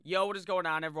Yo, what is going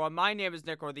on, everyone? My name is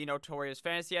Nick, or the Notorious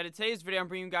Fantasy, and in today's video, I'm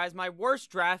bringing you guys my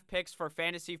worst draft picks for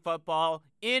fantasy football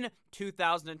in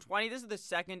 2020. This is the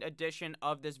second edition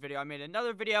of this video. I made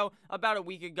another video about a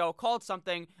week ago called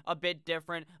something a bit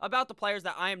different about the players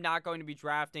that I am not going to be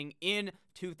drafting in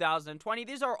 2020.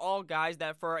 These are all guys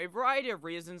that, for a variety of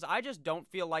reasons, I just don't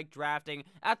feel like drafting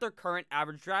at their current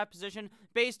average draft position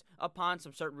based upon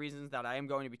some certain reasons that I am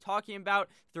going to be talking about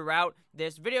throughout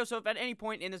this video. So if at any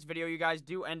point in this video you guys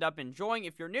do end up enjoying,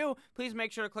 if you're new, please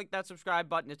make sure to click that subscribe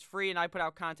button. It's free, and I put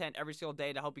out content every single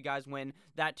day to help you guys win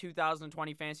that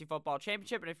 2020 Fantasy Football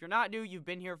Championship. And if you're not new, you've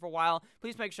been here for a while,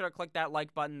 please make sure to click that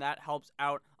like button. That helps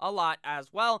out a lot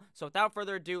as well. So without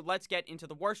further ado, let's get into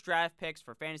the worst draft picks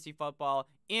for fantasy football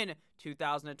in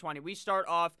 2020. We start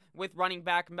off with running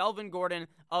back Melvin Gordon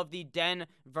of the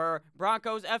Denver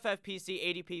Broncos.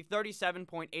 FFPC ADP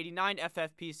 37.89.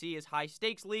 FFPC is high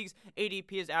stakes leagues.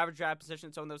 ADP is average draft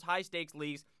position. So in those high stakes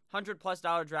leagues,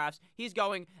 $100+ drafts, he's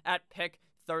going at pick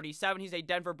 37. He's a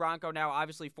Denver Bronco now,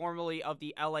 obviously formerly of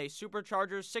the LA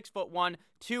Superchargers. 6'1",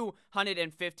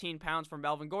 215 pounds for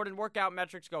Melvin Gordon. Workout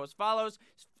metrics go as follows.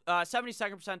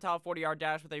 72nd percentile 40-yard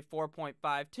dash with a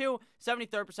 4.52,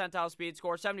 73rd percentile speed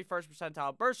score, 71st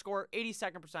percentile burst score,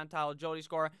 82nd percentile agility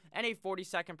score, and a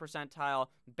 42nd percentile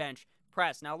bench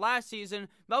press. Now, last season,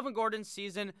 Melvin Gordon's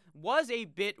season was a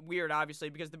bit weird, obviously,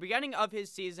 because the beginning of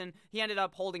his season, he ended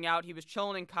up holding out. He was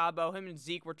chilling in Cabo. Him and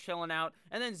Zeke were chilling out,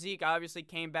 and then Zeke obviously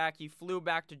came back. He flew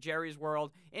back to Jerry's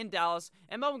World in Dallas,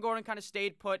 and Melvin Gordon kind of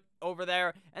stayed put over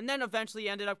there, and then eventually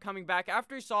ended up coming back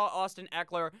after he saw Austin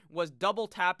Ekeler was double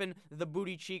tapping the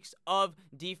booty cheeks of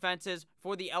defenses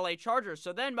for the LA Chargers.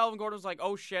 So then Melvin Gordon was like,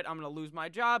 oh shit, I'm going to lose my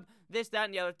job, this, that,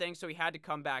 and the other thing, so he had to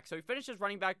come back. So he finished as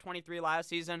running back 23 last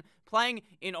season, playing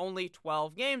in only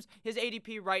 12 games. His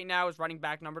ADP right now is running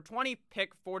back number 20,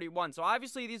 pick 41. So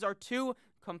obviously these are two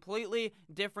completely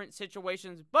different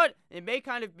situations, but it may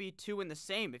kind of be two in the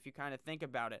same if you kind of think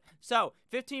about it. So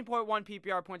 15.1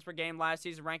 PPR points per game last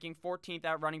season, ranking 14th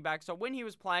at running back. So when he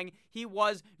was playing, he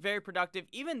was very productive,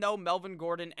 even though Melvin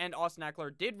Gordon and Austin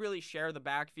Ekeler did really share the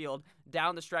backfield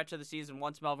down the stretch of the season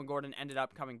once Melvin Gordon ended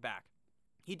up coming back.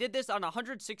 He did this on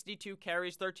 162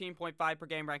 carries, 13.5 per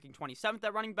game, ranking 27th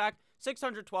at running back,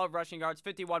 612 rushing yards,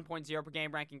 51.0 per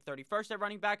game, ranking 31st at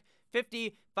running back,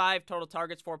 55 total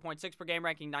targets, 4.6 per game,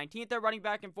 ranking 19th at running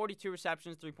back, and 42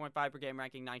 receptions, 3.5 per game,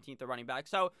 ranking 19th at running back.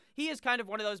 So he is kind of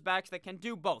one of those backs that can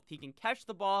do both. He can catch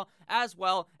the ball as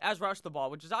well as rush the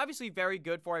ball, which is obviously very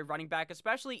good for a running back,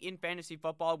 especially in fantasy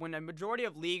football when a majority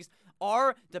of leagues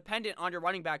are dependent on your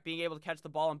running back being able to catch the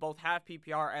ball in both half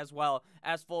PPR as well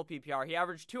as full PPR. He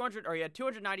had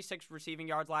 296 receiving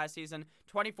yards last season,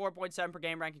 24.7 per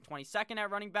game, ranking 22nd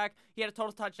at running back. He had a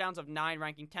total touchdowns of 9,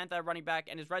 ranking 10th at running back,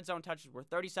 and his red zone touches were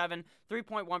 37,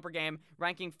 3.1 per game,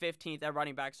 ranking 15th at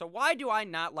running back. So why do I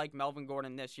not like Melvin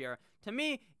Gordon this year? To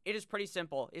me, it is pretty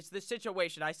simple. It's the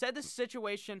situation. I said the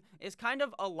situation is kind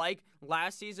of alike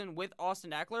last season with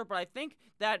Austin Ekeler, but I think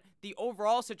that the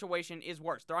overall situation is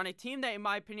worse. They're on a team that, in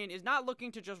my opinion, is not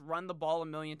looking to just run the ball a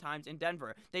million times in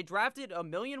Denver. They drafted a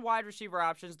million wide receiver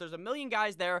options. There's a million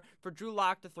guys there for Drew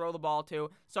Lock to throw the ball to,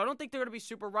 so I don't think they're going to be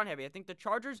super run heavy. I think the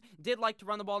Chargers did like to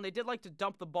run the ball, and they did like to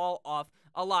dump the ball off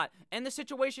a lot. And the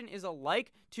situation is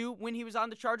alike to when he was on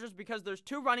the Chargers because there's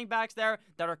two running backs there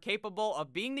that are capable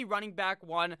of being the running back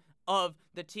one of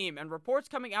the team. And reports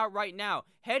coming out right now,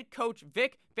 head coach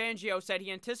Vic Fangio said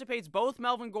he anticipates both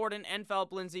Melvin Gordon and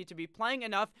Phillip Lindsay to be playing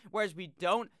enough, whereas we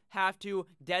don't have to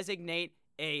designate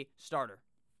a starter.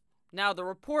 Now, the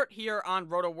report here on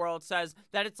RotoWorld says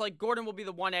that it's like Gordon will be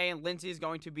the 1A and Lindsay is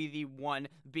going to be the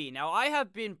 1B. Now, I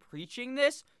have been preaching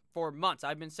this for months.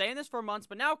 I've been saying this for months,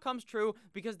 but now it comes true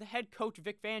because the head coach,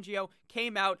 Vic Fangio,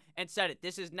 came out and said it.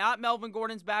 This is not Melvin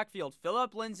Gordon's backfield.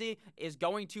 Phillip Lindsay is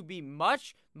going to be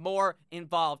much more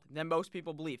involved than most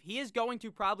people believe. He is going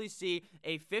to probably see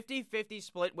a 50-50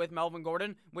 split with Melvin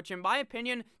Gordon, which in my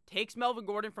opinion takes Melvin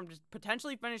Gordon from just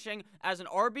potentially finishing as an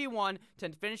RB1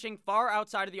 to finishing far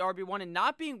outside of the RB1 and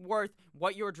not being worth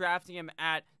what you're drafting him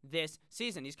at this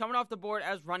season. He's coming off the board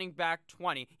as running back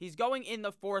 20. He's going in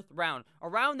the 4th round.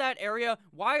 Around that area,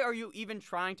 why are you even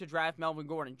trying to draft Melvin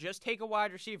Gordon? Just take a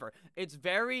wide receiver. It's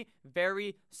very,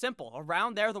 very simple.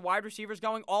 Around there, the wide receivers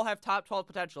going all have top 12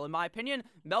 potential. In my opinion,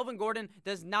 Melvin Gordon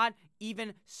does not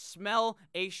even smell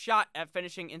a shot at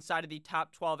finishing inside of the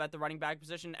top 12 at the running back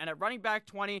position. And at running back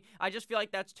 20, I just feel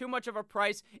like that's too much of a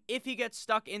price if he gets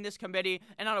stuck in this committee.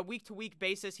 And on a week-to-week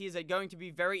basis, he is going to be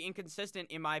very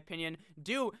inconsistent, in my opinion,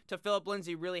 due to Phillip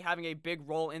Lindsay really having a big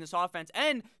role in this offense.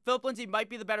 And Phillip Lindsay might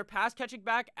be the better pass-catching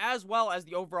back as well as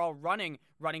the overall running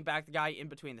back, the guy in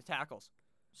between the tackles.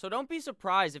 So don't be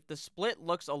surprised if the split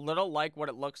looks a little like what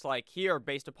it looks like here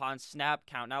based upon snap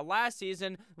count. Now, last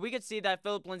season, we could see that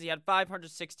Phillip Lindsay had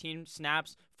 516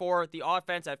 snaps for the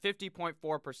offense at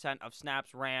 50.4% of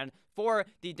snaps ran for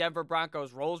the Denver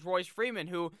Broncos. Royce Freeman,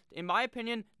 who, in my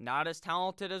opinion, not as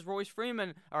talented as Royce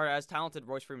Freeman, or as talented.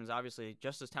 Royce Freeman's obviously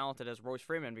just as talented as Royce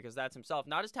Freeman because that's himself.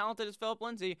 Not as talented as Phillip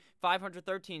Lindsay,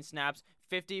 513 snaps,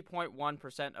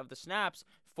 50.1% of the snaps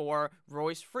for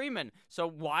Royce Freeman. So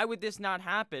why would this not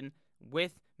happen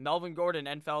with Melvin Gordon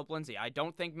and Phillip Lindsay? I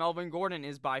don't think Melvin Gordon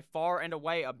is by far and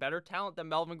away a better talent than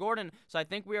Melvin Gordon, so I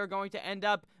think we are going to end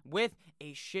up with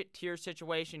a shit tier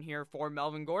situation here for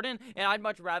Melvin Gordon, and I'd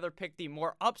much rather pick the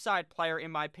more upside player,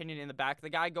 in my opinion, in the back, the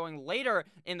guy going later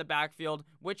in the backfield,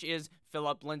 which is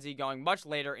Phillip Lindsay going much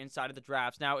later inside of the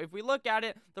drafts. Now, if we look at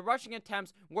it, the rushing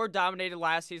attempts were dominated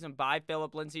last season by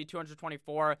Phillip Lindsay,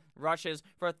 224 rushes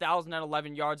for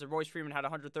 1,011 yards, and Royce Freeman had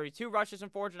 132 rushes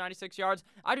and 496 yards.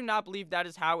 I do not believe that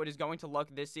is how it is going to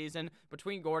look this season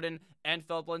between Gordon and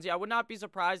Phillip Lindsay. I would not be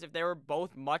surprised if they were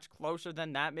both much closer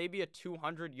than that, maybe a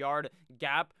 200-yard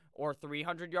gap or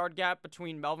 300-yard gap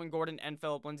between Melvin Gordon and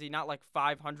Phillip Lindsay, not like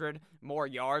 500 more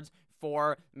yards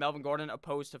for Melvin Gordon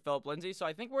opposed to Phillip Lindsay. So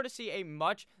I think we're to see a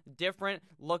much different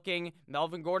looking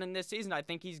Melvin Gordon this season. I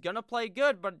think he's going to play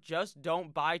good, but just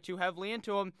don't buy too heavily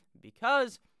into him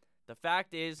because the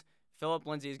fact is Phillip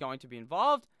Lindsay is going to be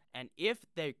involved. And if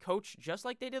they coach just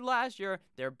like they did last year,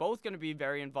 they're both going to be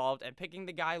very involved, and picking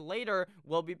the guy later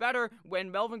will be better when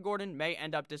Melvin Gordon may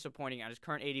end up disappointing at his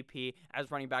current ADP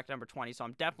as running back number 20. So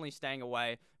I'm definitely staying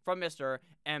away from Mr.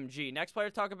 MG. Next player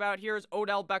to talk about here is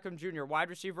Odell Beckham Jr., wide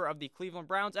receiver of the Cleveland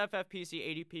Browns,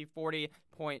 FFPC ADP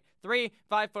 40.3,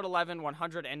 5'11",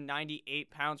 198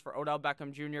 pounds for Odell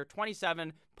Beckham Jr.,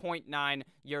 27.9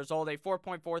 years old, a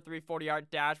 4.43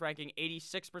 40-yard dash, ranking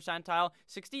 86th percentile,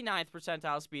 69th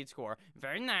percentile speed score.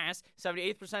 Very nice.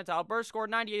 78th percentile burst score,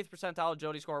 98th percentile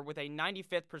agility score with a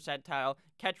 95th percentile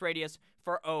catch radius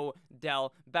for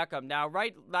Odell Beckham. Now,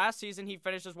 last season, he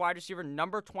finished as wide receiver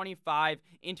number 25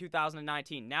 in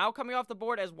 2019. Now coming off the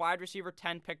board as wide receiver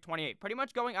 10, pick 28. Pretty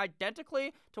much going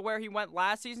identically to where he went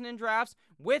last season in drafts,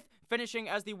 with finishing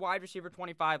as the wide receiver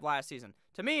 25 last season.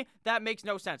 To me, that makes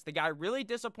no sense. The guy really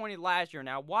disappointed last year.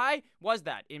 Now, why was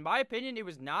that? In my opinion, it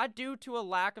was not due to a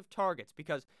lack of targets,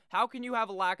 because how can you have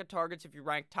a lack of targets if you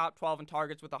rank top 12 in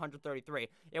targets with 133?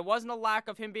 It wasn't a lack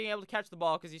of him being able to catch the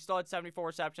ball, because he still had 74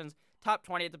 receptions, top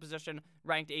 20 at the position,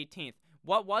 ranked 18th.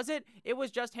 What was it? It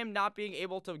was just him not being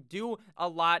able to do a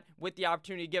lot with the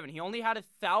opportunity given. He only had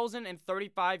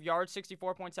 1,035 yards,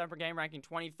 64.7 per game, ranking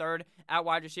 23rd at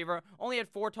wide receiver. Only had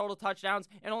 4 total touchdowns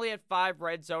and only had 5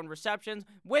 red zone receptions,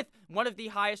 with one of the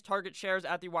highest target shares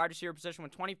at the wide receiver position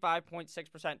with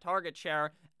 25.6% target share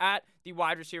at the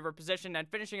wide receiver position, and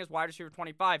finishing as wide receiver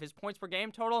 25. His points per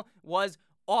game total was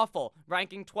awful,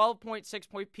 ranking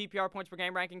 12.6 PPR points per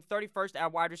game, ranking 31st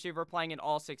at wide receiver, playing in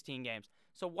all 16 games.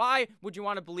 So why would you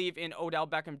want to believe in Odell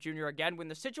Beckham Jr. again when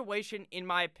the situation, in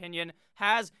my opinion,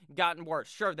 has gotten worse?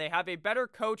 Sure, they have a better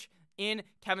coach in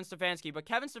Kevin Stefanski, but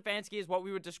Kevin Stefanski is what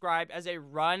we would describe as a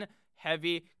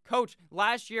run-heavy coach.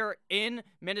 Last year in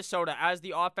Minnesota, as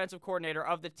the offensive coordinator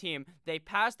of the team, they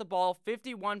passed the ball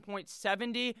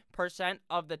 51.70%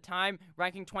 of the time,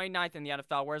 ranking 29th in the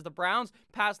NFL, whereas the Browns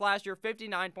passed last year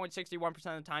 59.61% of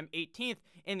the time, 18th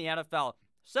in the NFL.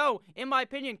 So, in my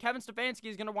opinion, Kevin Stefanski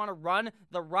is going to want to run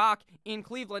the rock in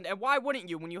Cleveland. And why wouldn't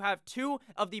you when you have 2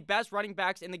 of the best running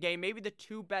backs in the game, maybe the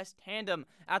 2 best tandem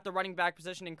at the running back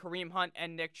position in Kareem Hunt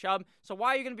and Nick Chubb? So why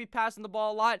are you going to be passing the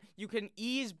ball a lot? You can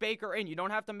ease Baker in. You don't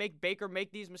have to make Baker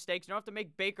make these mistakes. You don't have to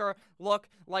make Baker look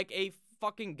like a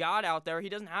fucking god out there. He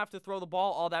doesn't have to throw the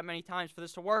ball all that many times for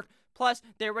this to work. Plus,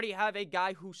 they already have a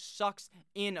guy who sucks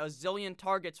in a zillion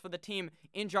targets for the team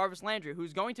in Jarvis Landry,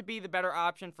 who's going to be the better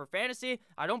option for fantasy.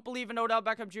 I don't believe in Odell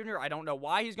Beckham Jr. I don't know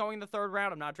why he's going in the 3rd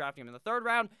round. I'm not drafting him in the 3rd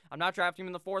round. I'm not drafting him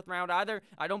in the 4th round either.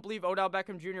 I don't believe Odell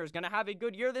Beckham Jr. is going to have a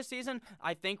good year this season.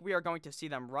 I think we are going to see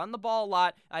them run the ball a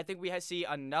lot. I think we see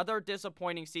another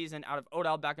disappointing season out of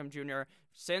Odell Beckham Jr.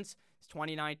 since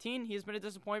 2019, he's been a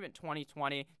disappointment.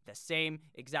 2020, the same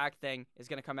exact thing is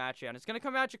going to come at you, and it's going to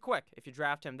come at you quick if you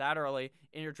draft him that early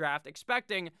in your draft,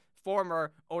 expecting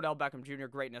former Odell Beckham Jr.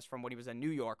 greatness from when he was a New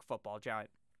York Football Giant.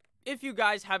 If you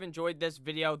guys have enjoyed this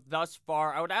video thus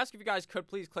far, I would ask if you guys could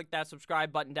please click that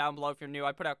subscribe button down below if you're new.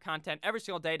 I put out content every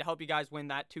single day to help you guys win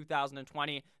that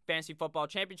 2020 Fantasy Football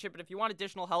Championship. And if you want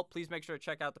additional help, please make sure to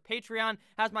check out the Patreon. It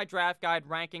has my draft guide,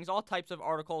 rankings, all types of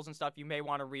articles and stuff you may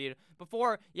want to read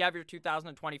before you have your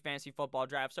 2020 Fantasy Football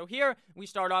Draft. So here we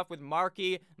start off with Mark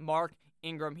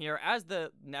Ingram here as the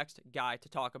next guy to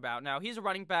talk about. Now, he's a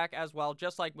running back as well,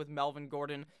 just like with Melvin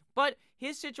Gordon, but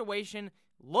his situation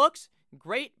looks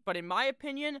great, but in my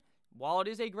opinion, while it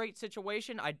is a great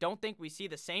situation, I don't think we see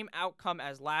the same outcome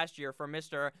as last year for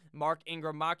Mr. Mark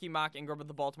Ingram, Mark Ingram of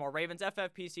the Baltimore Ravens.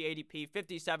 FFPC ADP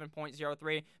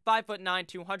 57.03, 5'9",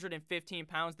 215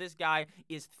 pounds. This guy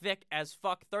is thick as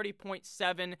fuck.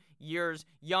 30.7 years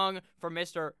young for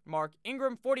Mr. Mark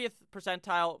Ingram. 40th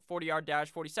percentile 40-yard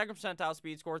dash, 42nd percentile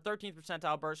speed score, 13th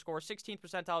percentile burst score, 16th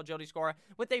percentile agility score,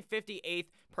 with a 58th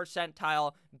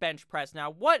percentile bench press.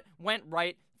 Now, what went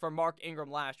right for Mark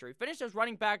Ingram last year? He finished as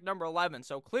running back number 11,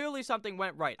 so clearly something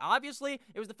went right. Obviously,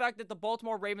 it was the fact that the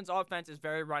Baltimore Ravens offense is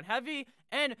very run-heavy,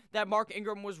 and that Mark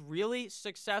Ingram was really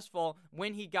successful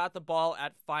when he got the ball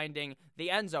at finding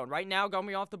the end zone. Right now,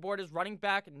 going off the board is running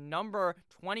back number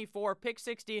 24, pick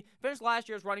 60, finished last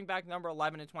year's running back number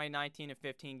 11 in 2019 in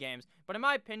 15 games. But in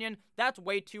my opinion, that's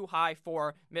way too high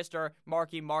for Mr. Mark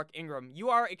Ingram. You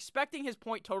are expecting his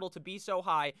point total to be so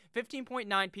high, 15.9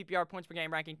 PPR points per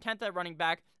game, ranking 10th at running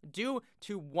back, due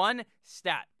to one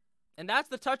stat, and that's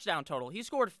the touchdown total. He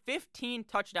scored 15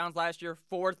 touchdowns last year,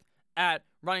 4th at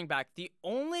running back, the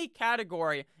only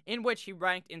category in which he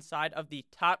ranked inside of the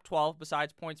top 12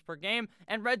 besides points per game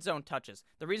and red zone touches.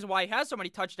 The reason why he has so many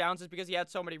touchdowns is because he had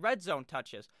so many red zone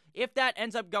touches. If that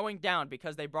ends up going down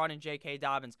because they brought in J.K.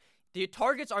 Dobbins, the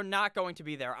targets are not going to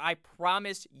be there. I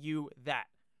promise you that.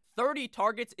 30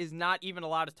 targets is not even a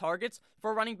lot of targets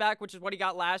for a running back, which is what he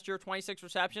got last year, 26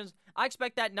 receptions. I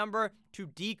expect that number to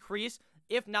decrease,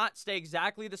 if not stay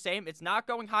exactly the same. It's not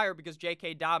going higher because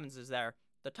J.K. Dobbins is there.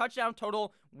 The touchdown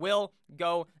total will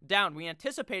go down. We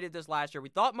anticipated this last year. We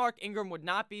thought Mark Ingram would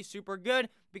not be super good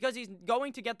because he's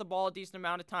going to get the ball a decent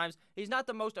amount of times. He's not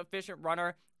the most efficient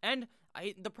runner, and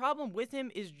the problem with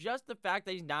him is just the fact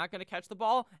that he's not going to catch the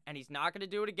ball, and he's not going to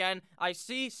do it again. I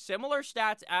see similar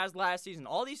stats as last season.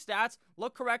 All these stats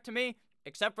look correct to me,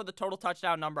 except for the total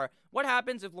touchdown number. What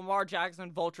happens if Lamar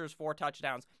Jackson vultures 4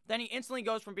 touchdowns? Then he instantly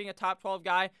goes from being a top 12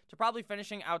 guy to probably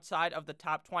finishing outside of the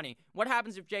top 20. What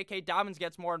happens if J.K. Dobbins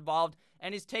gets more involved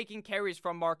and is taking carries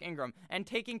from Mark Ingram and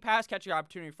taking pass catching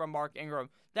opportunity from Mark Ingram?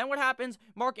 Then what happens?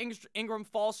 Mark Ingram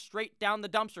falls straight down the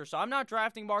dumpster. So I'm not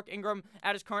drafting Mark Ingram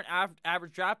at his current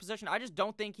average draft position. I just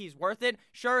don't think he's worth it.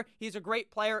 Sure, he's a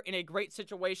great player in a great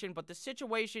situation, but the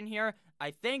situation here,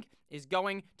 I think, is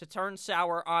going to turn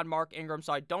sour on Mark Ingram.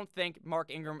 So I don't think Mark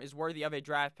Ingram is worthy of a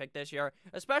draft pick this year,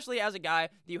 especially as a guy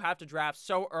that you have to draft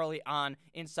so early on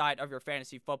inside of your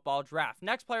fantasy football draft.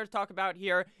 Next player to talk about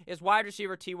here is wide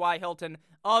receiver T.Y. Hilton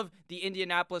of the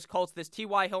Indianapolis Colts. This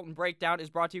T.Y. Hilton breakdown is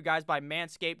brought to you guys by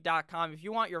Manscaped.com. If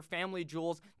you want your family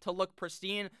jewels to look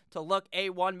pristine, to look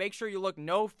A1, make sure you look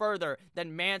no further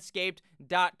than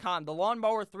Manscaped.com. The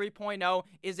Lawnmower 3.0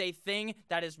 is a thing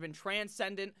that has been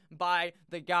transcendent by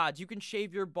the gods. You can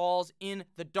shave your balls in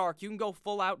the dark. You can go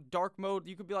full out dark mode.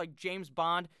 You could be like James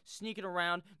Bond sneaking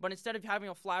around, but instead of having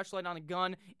a flashlight on a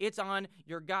gun, it's on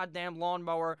your goddamn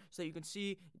lawnmower so you can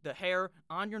see the hair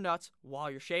on your nuts while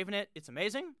you're shaving it. It's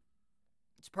amazing.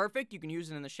 It's perfect. You can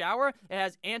use it in the shower. It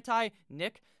has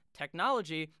anti-nick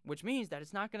technology, which means that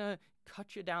it's not going to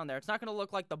cut you down there. It's not going to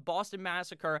look like the Boston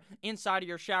Massacre inside of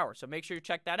your shower. So make sure you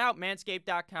check that out.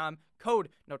 Manscaped.com, code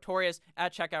Notorious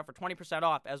at checkout for 20%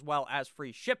 off as well as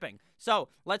free shipping. So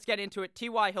let's get into it.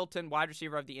 T.Y. Hilton, wide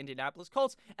receiver of the Indianapolis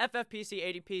Colts,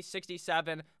 FFPC ADP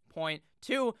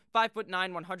 67.2,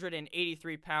 5'9",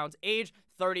 183 pounds, age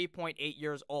 30.8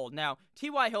 years old. Now,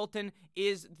 T.Y. Hilton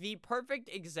is the perfect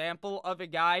example of a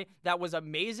guy that was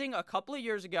amazing a couple of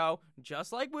years ago,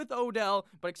 just like with Odell,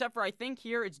 but except for I think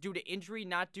here it's due to injury,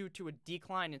 not due to a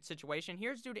decline in situation.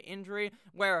 Here it's due to injury,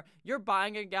 where you're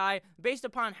buying a guy based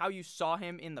upon how you saw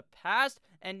him in the past,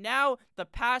 and now the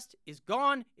past is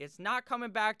gone. It's not coming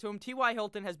back to him. T.Y.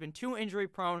 Hilton has been too injury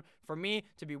prone for me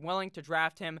to be willing to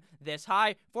draft him this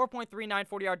high. 4.39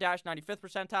 40-yard dash, 95th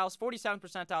percentile, 47th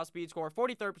percentile speed score,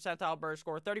 43rd percentile burst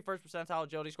score, 31st percentile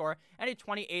agility score, and a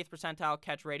 28th percentile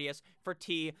catch radius for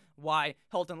T.Y.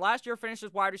 Hilton. Last year finished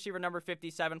as wide receiver number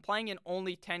 57, playing in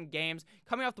only 10 games.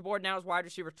 Coming off the board now as wide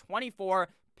receiver 24,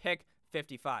 pick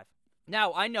 55.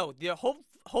 Now, I know the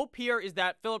hope here is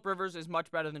that Phillip Rivers is much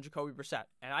better than Jacoby Brissett,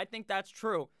 and I think that's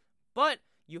true, but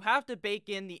you have to bake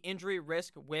in the injury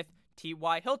risk with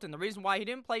T.Y. Hilton. The reason why he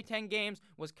didn't play 10 games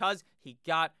was because he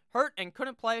got hurt and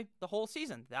couldn't play the whole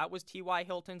season. That was T.Y.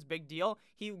 Hilton's big deal.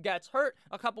 He gets hurt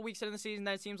a couple weeks into the season,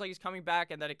 then it seems like he's coming back,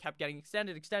 and then it kept getting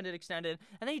extended, and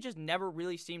then he just never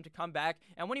really seemed to come back.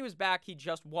 And when he was back, he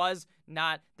just was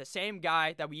not the same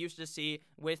guy that we used to see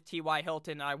with T.Y.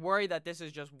 Hilton. And I worry that this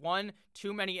is just one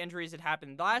too many injuries that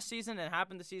happened last season and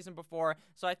happened the season before.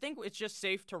 So I think it's just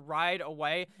safe to ride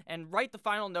away and write the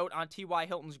final note on T.Y.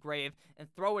 Hilton's grave and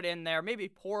throw it in there. Maybe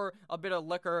pour a bit of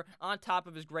liquor on top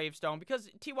of his gravestone, because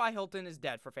T.Y. T.Y. Hilton is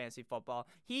dead for fantasy football.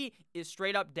 He is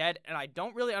straight up dead, and I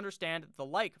don't really understand the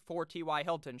like for T.Y.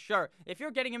 Hilton. Sure, if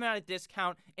you're getting him at a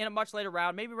discount in a much later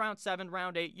round, maybe round 7,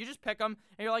 round 8, you just pick him,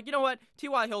 and you're like, you know what,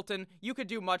 T.Y. Hilton, you could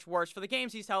do much worse. For the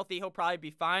games he's healthy, he'll probably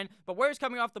be fine, but where he's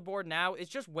coming off the board now is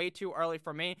just way too early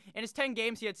for me. In his 10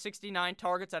 games, he had 69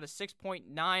 targets at a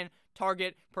 6.9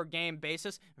 target per game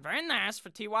basis. Very nice for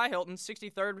T.Y. Hilton.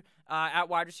 63rd at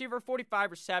wide receiver,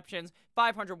 45 receptions,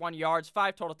 501 yards,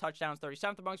 5 total touchdowns,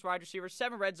 37th amongst wide receivers,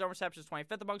 7 red zone receptions,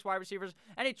 25th amongst wide receivers,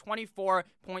 and a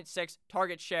 24.6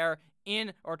 target share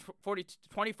in, or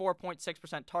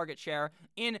 24.6% target share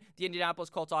in the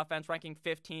Indianapolis Colts offense, ranking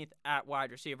 15th at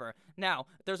wide receiver. Now,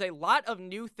 there's a lot of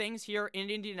new things here in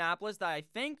Indianapolis that I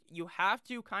think you have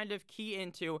to kind of key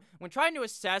into when trying to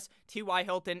assess T.Y.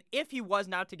 Hilton if he was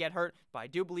not to get hurt, but I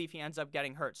do believe he ends up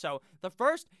getting hurt. So the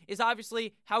first is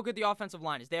obviously how good the offensive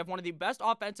line is. They have one of the best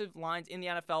offensive lines in the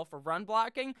NFL for run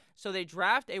blocking, so they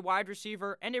draft a wide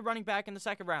receiver and a running back in the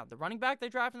second round. The running back they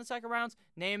draft in the second round's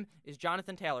name is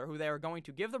Jonathan Taylor, who they are going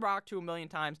to give the rock to 1,000,000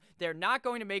 times. They're not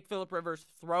going to make Phillip Rivers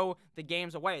throw the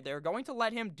games away. They're going to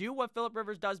let him do what Phillip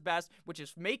Rivers does best, which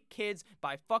is make kids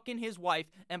by fucking his wife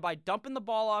and by dumping the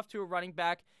ball off to a running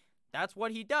back. That's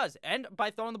what he does. And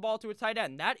by throwing the ball to a tight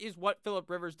end. That is what Phillip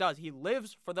Rivers does. He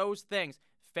lives for those things.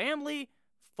 Family,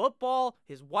 football,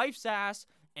 his wife's ass,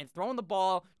 and throwing the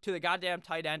ball to the goddamn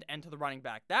tight end and to the running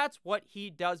back. That's what he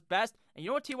does best. And you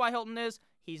know what T.Y. Hilton is?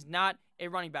 He's not a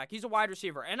running back. He's a wide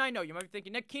receiver. And I know you might be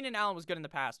thinking, Nick, Keenan Allen was good in the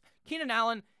past. Keenan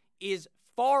Allen is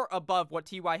far above what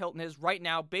T.Y. Hilton is right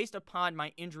now based upon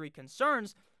my injury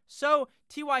concerns. So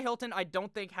T.Y. Hilton, I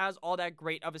don't think, has all that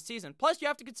great of a season. Plus, you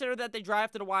have to consider that they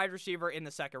drafted a wide receiver in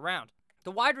the second round.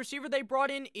 The wide receiver they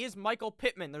brought in is Michael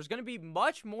Pittman. There's going to be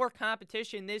much more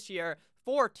competition this year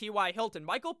for T.Y. Hilton.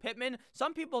 Michael Pittman,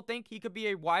 some people think he could be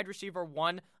a wide receiver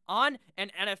 1 on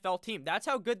an NFL team. That's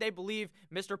how good they believe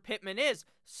Mr. Pittman is.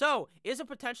 So, is a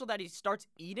potential that he starts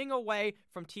eating away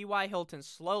from T.Y. Hilton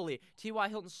slowly. T.Y.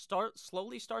 Hilton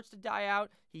slowly starts to die out.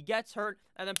 He gets hurt,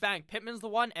 and then bang, Pittman's the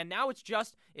one, and now it's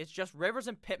just Rivers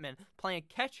and Pittman playing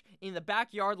catch in the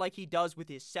backyard like he does with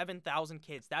his 7,000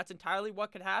 kids. That's entirely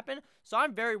what could happen, so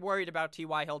I'm very worried about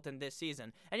T.Y. Hilton this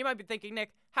season. And you might be thinking,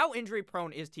 Nick, how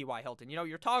injury-prone is T.Y. Hilton? You know,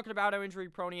 you're talking about how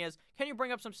injury-prone he is. Can you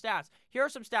bring up some stats? Here are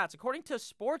some stats. According to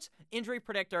Sports Injury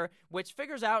Predictor, which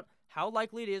figures out how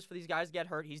likely it is for these guys to get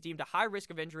hurt, he's deemed a high risk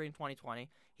of injury in 2020.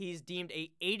 He's deemed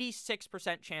a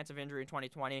 86% chance of injury in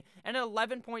 2020 and an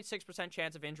 11.6%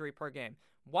 chance of injury per game.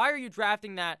 Why are you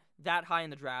drafting that high in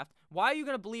the draft? Why are you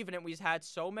going to believe in it when he's had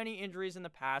so many injuries in the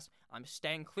past? I'm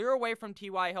staying clear away from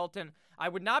T.Y. Hilton. I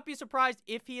would not be surprised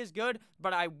if he is good,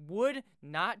 but I would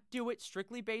not do it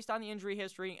strictly based on the injury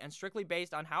history and strictly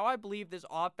based on how I believe this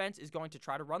offense is going to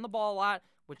try to run the ball a lot,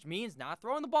 which means not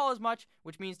throwing the ball as much,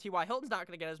 which means T.Y. Hilton's not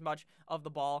going to get as much of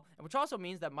the ball, and which also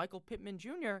means that Michael Pittman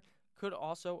Jr. could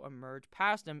also emerge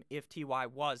past him if T.Y.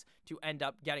 was to end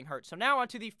up getting hurt. So now on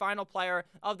to the final player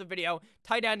of the video,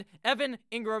 tight end Evan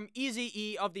Engram,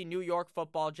 Eazy-E of the New York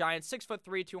Football Giants,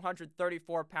 6'3",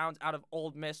 234 pounds out of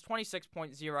Ole Miss,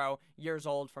 26.0 years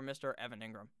old for Mr. Evan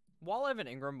Engram. While Evan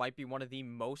Engram might be one of the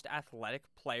most athletic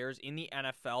players in the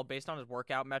NFL based on his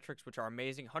workout metrics, which are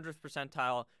amazing, 100th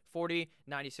percentile, 40,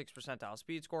 96th percentile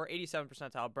speed score, 87th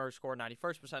percentile burst score,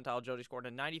 91st percentile agility score,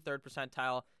 and 93rd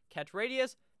percentile catch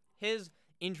radius, his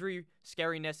injury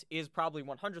scariness is probably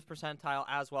 100th percentile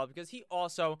as well because he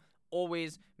also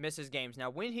always misses games. Now,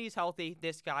 when he's healthy,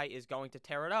 this guy is going to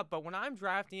tear it up, but when I'm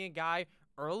drafting a guy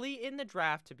early in the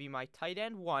draft to be my tight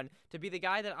end 1, to be the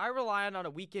guy that I rely on a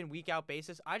week in, week out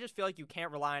basis, I just feel like you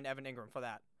can't rely on Evan Engram for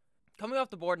that. Coming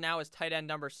off the board now is tight end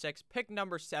number 6, pick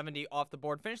number 70 off the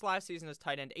board. Finished last season as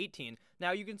tight end 18.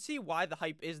 Now, you can see why the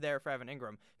hype is there for Evan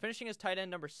Engram. Finishing as tight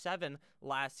end number 7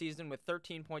 last season with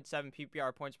 13.7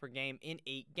 PPR points per game in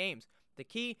 8 games. The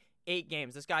key, 8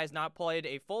 games. This guy has not played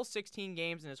a full 16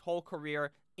 games in his whole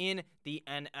career in the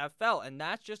NFL, and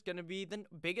that's just going to be the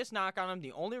biggest knock on him.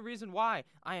 The only reason why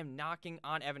I am knocking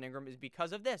on Evan Engram is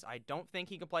because of this. I don't think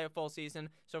he can play a full season,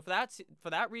 so for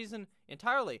that reason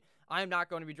entirely, I am not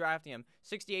going to be drafting him.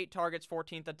 68 targets,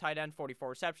 14th at tight end, 44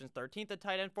 receptions, 13th at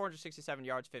tight end, 467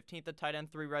 yards, 15th at tight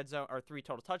end, 3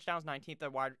 total touchdowns,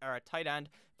 19th at tight end,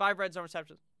 5 red zone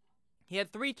receptions. He had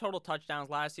 3 total touchdowns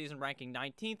last season, ranking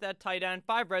 19th at tight end,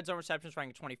 5 red zone receptions,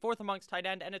 ranking 24th amongst tight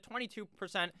end, and a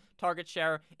 22% target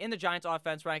share in the Giants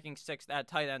offense, ranking 6th at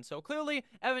tight end. So clearly,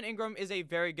 Evan Engram is a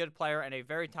very good player and a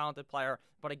very talented player.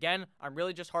 But again, I'm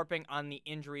really just harping on the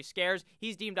injury scares.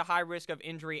 He's deemed a high risk of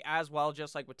injury as well,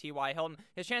 just like with T.Y. Hilton.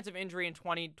 His chance of injury in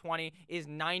 2020 is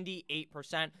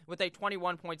 98%, with a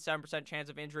 21.7% chance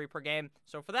of injury per game.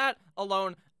 So for that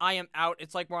alone, I am out.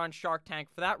 It's like we're on Shark Tank.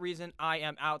 For that reason, I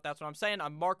am out. That's what I'm saying.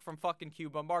 I'm Mark from fucking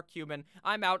Cuba, Mark Cuban.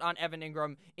 I'm out on Evan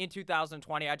Ingram in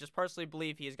 2020. I just personally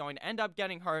believe he is going to end up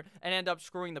getting hurt and end up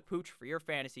screwing the pooch for your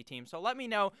fantasy team. So let me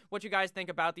know what you guys think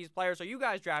about these players. Are you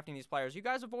guys drafting these players? Are you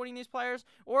guys avoiding these players?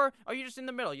 Or are you just in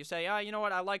the middle? You say, you know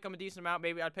what? I like him a decent amount.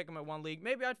 Maybe I'd pick him in one league.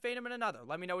 Maybe I'd fade him in another.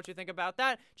 Let me know what you think about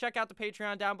that. Check out the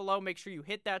Patreon down below. Make sure you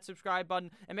hit that subscribe button.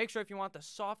 And make sure if you want the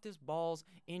softest balls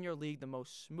in your league, the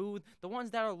most smooth, the ones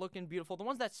that are looking beautiful, the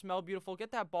ones that smell beautiful,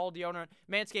 get that ball deodorant,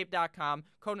 manscaped.com,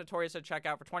 code Notorious at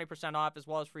checkout for 20% off as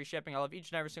well as free shipping. I love each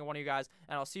and every single one of you guys,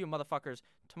 and I'll see you motherfuckers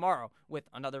tomorrow with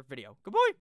another video. Goodbye!